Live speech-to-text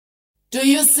Do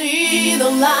you see the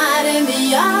light in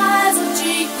the eyes of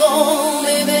Chico,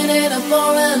 living in a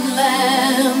foreign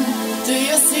land? Do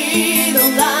you see the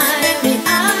light in the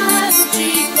eyes of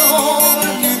Chico,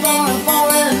 working for a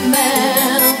foreign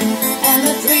man? And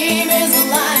the dream is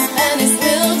alive, and his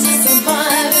will to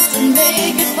survive is to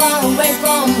make it far away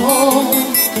from home.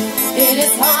 It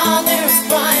is hard, there is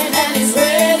pride,